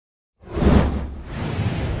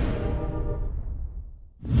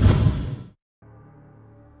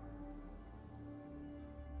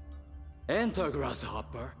Enter,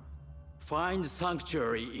 grasshopper. Find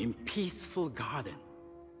sanctuary in peaceful garden.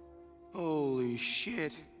 Holy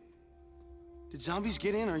shit. Did zombies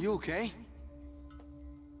get in? Are you okay?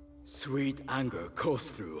 Sweet anger goes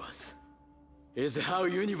through us. It is how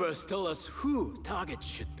universe tell us who target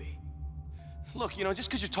should be. Look, you know, just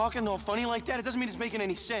because you're talking all funny like that, it doesn't mean it's making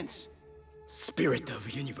any sense. Spirit of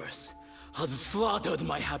universe has slaughtered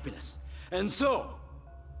my happiness, and so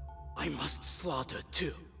I must slaughter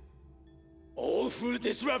too. All who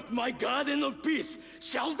disrupt my garden of peace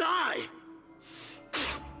shall die!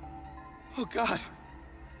 Oh God,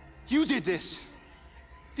 you did this.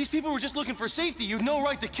 These people were just looking for safety. You'd no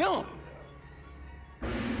right to kill them.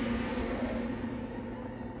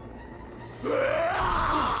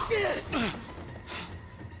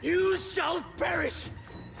 You shall perish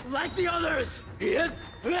like the others!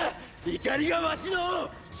 Ikari ga washi no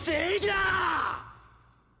seiki da!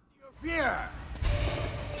 Your fear!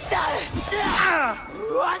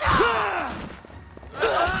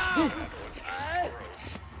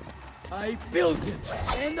 I built it,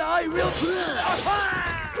 and I will...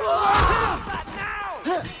 Not now!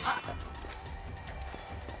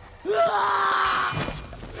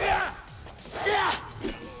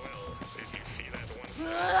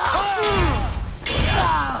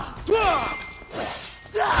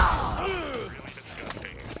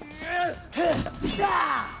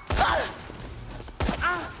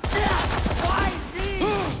 Why me?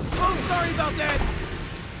 Oh, sorry about that!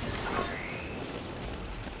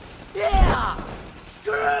 Yeah!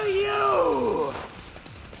 Screw you!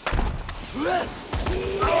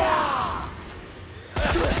 Yeah!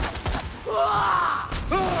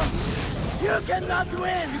 You cannot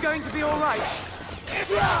win! You going to be all right?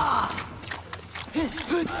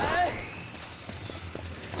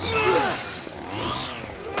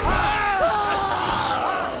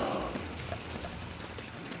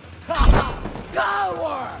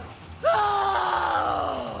 Power!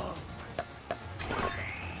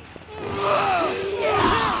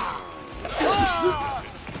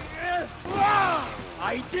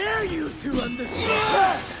 I dare you to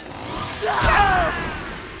understand!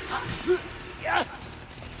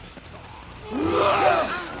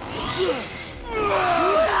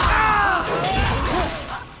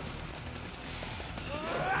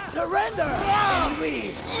 Surrender, and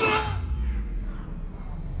we...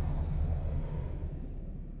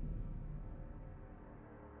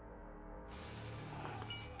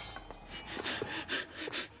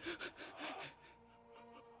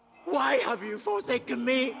 Why have you forsaken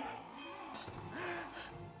me?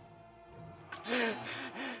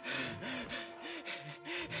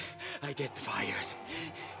 I get fired.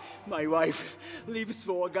 My wife leaves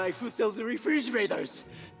for a guy who sells refrigerators.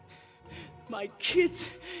 My kids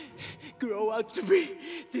grow out to be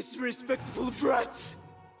disrespectful brats.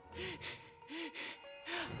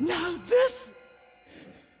 Now this?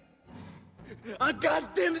 A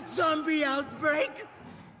goddamn zombie outbreak?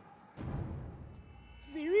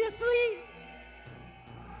 Seriously?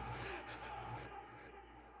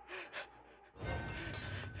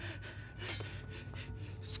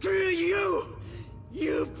 Screw you!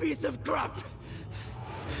 You piece of crap!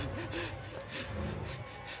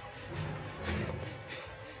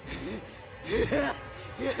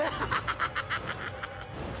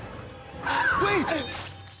 Wait!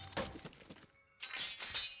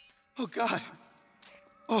 Oh God.